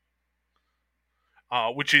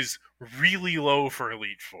 which is really low for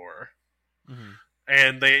Elite Four. Mm-hmm.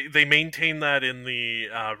 And they maintain that in the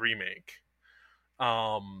remake.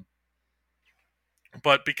 But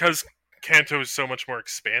because Kanto is so much more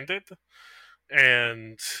expanded,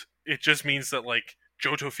 and it just means that like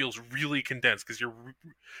Johto feels really condensed because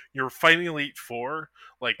you're fighting Elite Four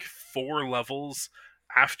like 4 levels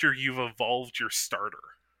after you've evolved your starter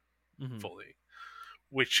fully,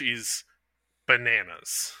 which is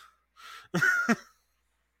bananas.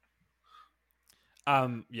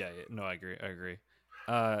 Yeah, no, I agree.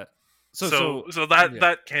 So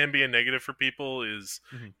that can be a negative for people. Is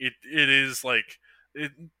it is like the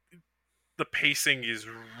pacing is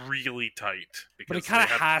really tight. But it kind of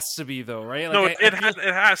has to be though, right? Like, no,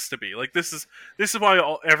 it has to be. Like this is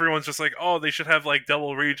why everyone's just like, oh, they should have like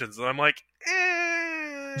double regions, and I'm like,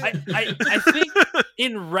 I think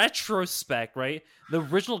in retrospect, right, the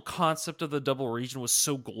original concept of the double region was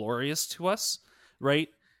so glorious to us, right?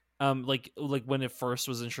 Like when it first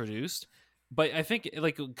was introduced. But I think,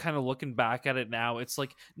 like, kind of looking back at it now, it's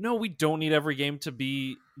like, no, we don't need every game to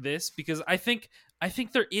be this, because I think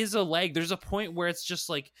there is a lag. There's a point where it's just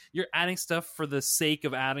like you're adding stuff for the sake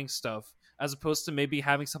of adding stuff, as opposed to maybe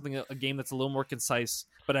having a game that's a little more concise,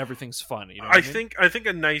 but everything's fun. You know what I mean? I think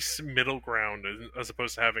a nice middle ground, as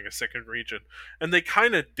opposed to having a second region, and they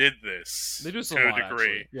kind of did this. They do this to a a lot,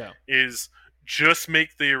 degree. actually. Yeah, is just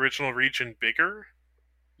make the original region bigger.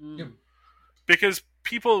 Yeah. Because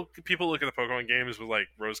people look at the Pokemon games with like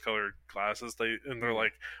rose-colored glasses, and they're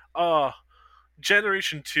like,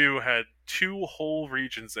 Generation 2 had 2 whole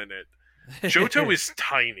regions in it. Johto is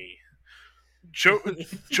tiny.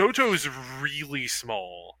 Johto is really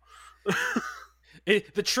small.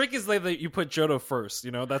 The trick is that you put Johto first.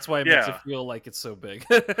 You know, that's why it makes it feel like it's so big.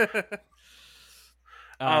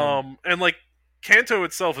 And like Kanto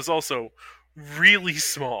itself is also really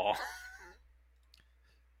small.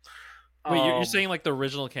 Wait, you're saying like the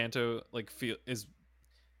original Kanto like is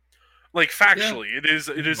like factually, it is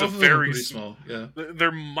a very small. Yeah,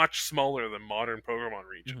 they're much smaller than modern Pokemon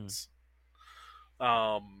regions.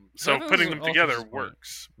 So think putting that's them also together just point.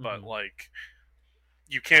 works, but Mhm. like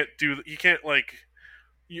you can't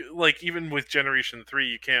like even with Generation 3,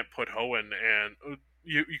 you can't put Hoenn and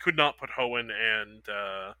you could not put Hoenn and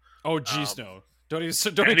Oh, geez, um, no. Don't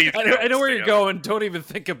even. Don't. and Even, Eve I know Counts where you're together. going. Don't even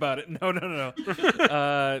think about it. No.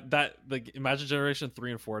 That like imagine Generation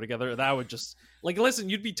 3 and 4 together. That would just like listen.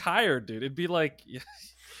 You'd be tired, dude. It'd be like,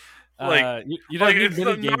 Like, you'd like have new it's mini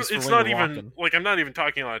not, games for it's when not you're even walking. like I'm not even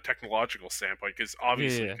talking on a technological standpoint because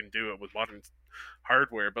obviously Yeah. you can do it with modern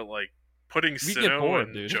hardware, but like putting We get Sinnoh bored,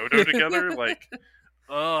 and dude. Johto together, like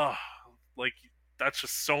like that's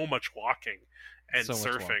just so much walking and So much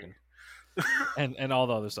surfing. walking. and all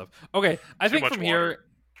the other stuff. Okay, I Too think much from water.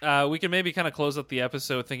 here we can maybe kind of close up the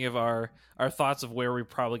episode thinking of our thoughts of where we're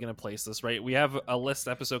probably going to place this. Right, we have a list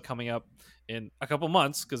episode coming up in a couple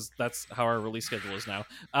months because that's how our release schedule is now.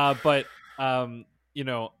 But you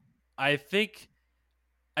know, I think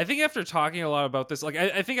after talking a lot about this, like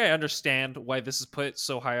I think I understand why this is put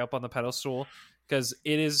so high up on the pedestal because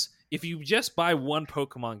it is. If you just buy one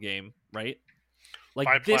Pokemon game, right? Like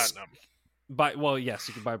Buy this platinum. well, yes,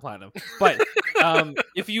 you can buy platinum, but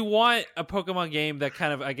if you want a Pokemon game that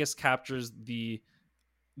kind of, I guess, captures the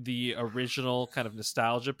original kind of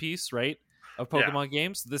nostalgia piece, right, of Pokemon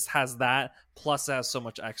games, this has that plus it has so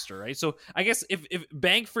much extra, right? So I guess if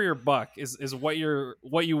bang for your buck is what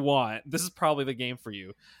you want, this is probably the game for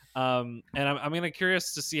you. And I'm gonna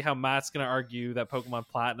curious to see how Matt's gonna argue that Pokemon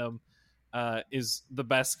Platinum is the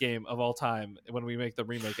best game of all time when we make the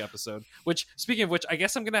remake episode. Which, speaking of which, I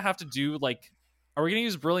guess I'm gonna have to do like, are we gonna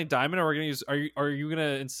use Brilliant Diamond, or are we gonna use? Are you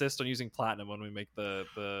gonna insist on using Platinum when we make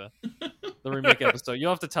the remake episode?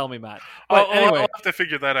 You'll have to tell me, Matt. But anyway, I'll have to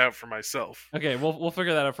figure that out for myself. okay, we'll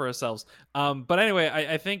figure that out for ourselves. But anyway,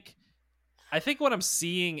 I think what I'm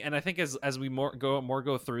seeing, and I think as we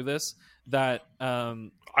go through this, that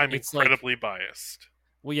I'm it's incredibly biased.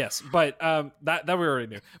 well, yes, but that we already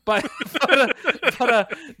knew. But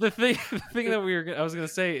the thing that I was gonna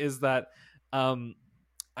say is that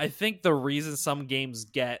I think the reason some games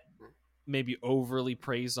get maybe overly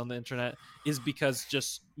praised on the internet is because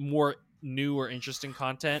just more new or interesting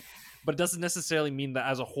content, but it doesn't necessarily mean that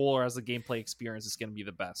as a whole or as a gameplay experience is going to be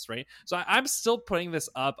the best, right? So I'm still putting this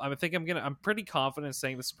up. I'm pretty confident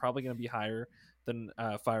saying this is probably going to be higher than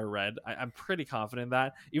Fire Red. I'm pretty confident in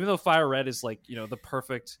that, even though Fire Red is like, you know, the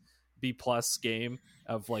perfect B+ game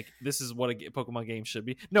of like, this is what a Pokemon game should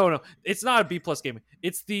be. No, it's not a B+ game.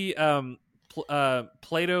 It's the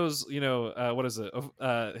Plato's, you know, what is it?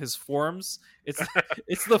 His forms. It's the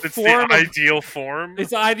It's form the ideal form. It's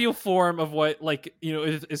the ideal form of what, like, you know,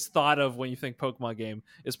 is thought of when you think Pokemon game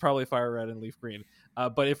is probably Fire Red and Leaf Green.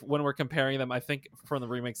 But when we're comparing them, I think from the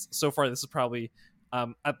remakes so far, this is probably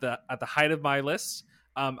at the height of my list.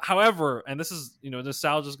 However, and this is, you know,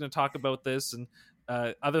 Nostalgia is going to talk about this and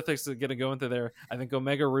other things that are going to go into there. I think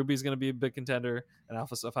Omega Ruby is going to be a big contender, and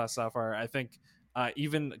Alpha Sapphire. I think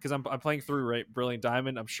even because I'm playing through, right, Brilliant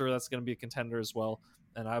Diamond, I'm sure that's going to be a contender as well,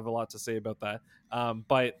 and I have a lot to say about that.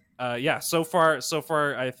 But yeah, so far,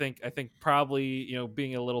 I think probably, you know,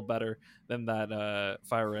 being a little better than that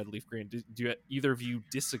Fire Red, Leaf Green. Do either of you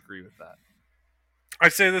disagree with that?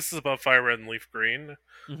 I'd say this is above Fire Red and Leaf Green.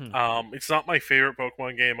 Mm-hmm. It's not my favorite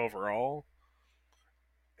Pokemon game overall,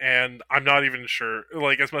 and I'm not even sure.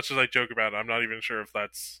 Like, as much as I joke about it, I'm not even sure if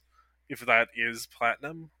that is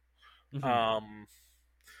platinum. Mm-hmm.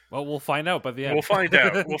 Well, we'll find out by the end. We'll find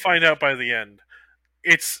out. We'll find out by the end.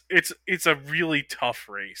 It's a really tough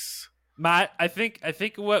race. Matt, I think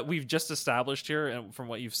what we've just established here, and from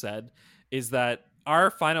what you've said, is that our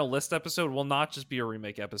final list episode will not just be a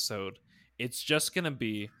remake episode. It's just going to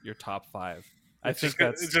be your top 5. It's just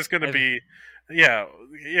going to be, yeah.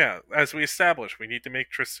 As we established, we need to make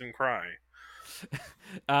Tristan cry.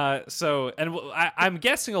 So, and I'm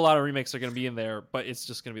guessing a lot of remakes are going to be in there, but it's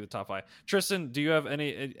just going to be the top 5. Tristan, do you have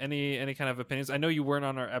any kind of opinions? I know you weren't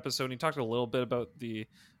on our episode. And you talked a little bit about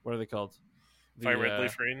what are they called? Fire Red,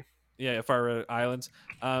 Leaf Green. Yeah, Fire Red Islands.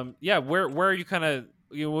 Yeah, where are you kind of?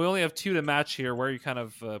 We only have 2 to match here. Where are you kind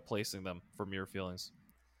of placing them from your feelings?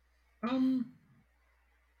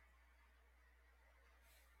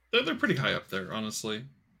 They're pretty high up there, honestly.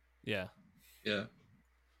 Yeah.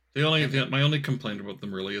 My only complaint about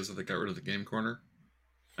them really is that they got rid of the game corner,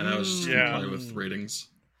 and I was just comply with ratings.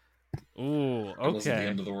 Ooh, okay. It wasn't the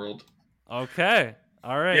end of the world. Okay,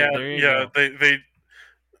 all right. Go.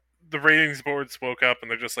 The ratings board spoke up and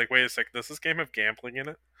they're just like, wait a second, does this game have gambling in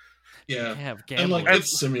it? Yeah, and like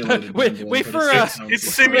it's simulated. wait for it's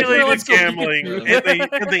simulated gambling,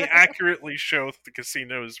 and they accurately show that the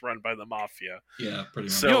casino is run by the mafia. Yeah, pretty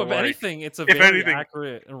much. If anything, it's a very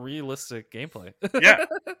accurate and realistic gameplay. Yeah.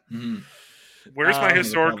 Mm-hmm. Where's my the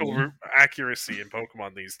historical problem. accuracy in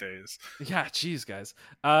Pokemon these days? Yeah, geez, guys.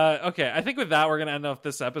 Okay, I think with that we're gonna end off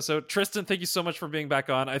this episode. Tristan, thank you so much for being back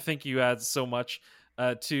on. I think you add so much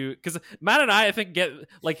to, because Matt and I think get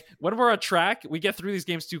like when we're on track, we get through these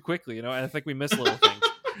games too quickly, and I think we miss little things.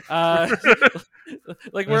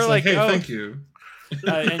 Like we're like, hey, oh, thank you.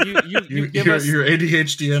 And you give us your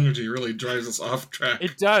ADHD energy really drives us off track.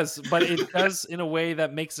 It does, but it does in a way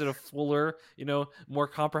that makes it a fuller, more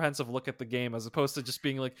comprehensive look at the game, as opposed to just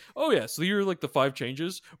being like, oh yeah, so you're like the 5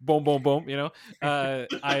 changes, boom, boom, boom.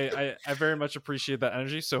 I very much appreciate that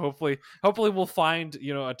energy. So hopefully we'll find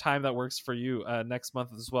a time that works for you next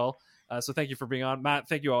month as well. So thank you for being on, Matt.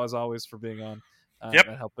 Thank you as always for being on Yep.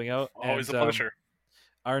 and helping out. Always And, a pleasure.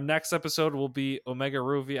 Our next episode will be Omega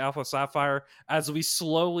Ruby Alpha Sapphire, as we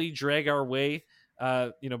slowly drag our way,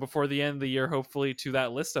 before the end of the year, hopefully, to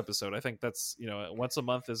that list episode. I think that's, once a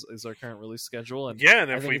month is our current release schedule. And Yeah,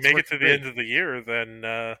 and I if think we it's make it worked to the great. end of the year, then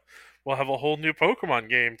we'll have a whole new Pokemon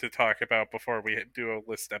game to talk about before we do a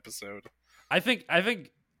list episode. I think,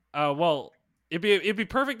 well, it'd be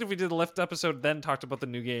perfect if we did a list episode, then talked about the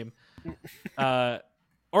new game.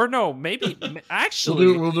 Or no, maybe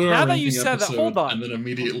actually. We'll do now our that you ranking said that, episode, hold on. and then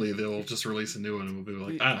immediately they'll just release a new one, and we'll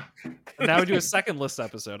be like, Now we do a second list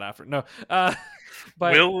episode after. No, but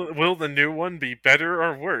will the new one be better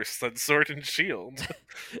or worse than Sword and Shield?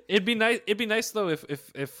 it'd be nice. It'd be nice though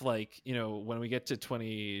if like when we get to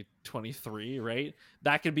 2023, right?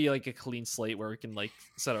 That could be like a clean slate where we can like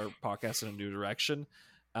set our podcast in a new direction,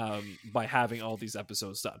 by having all these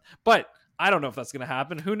episodes done. But I don't know if that's going to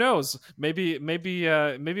happen. Who knows? Maybe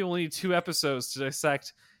we'll need 2 episodes to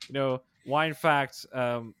dissect, why in fact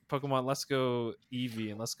Pokemon Let's Go Eevee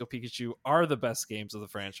and Let's Go Pikachu are the best games of the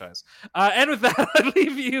franchise. And with that, I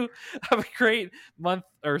leave you. Have a great month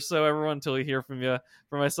or so, everyone, until we hear from you.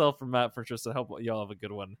 For myself, from Matt, for Tristan, I hope you all have a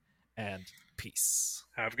good one, and peace.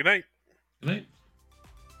 Have a good night. Good night.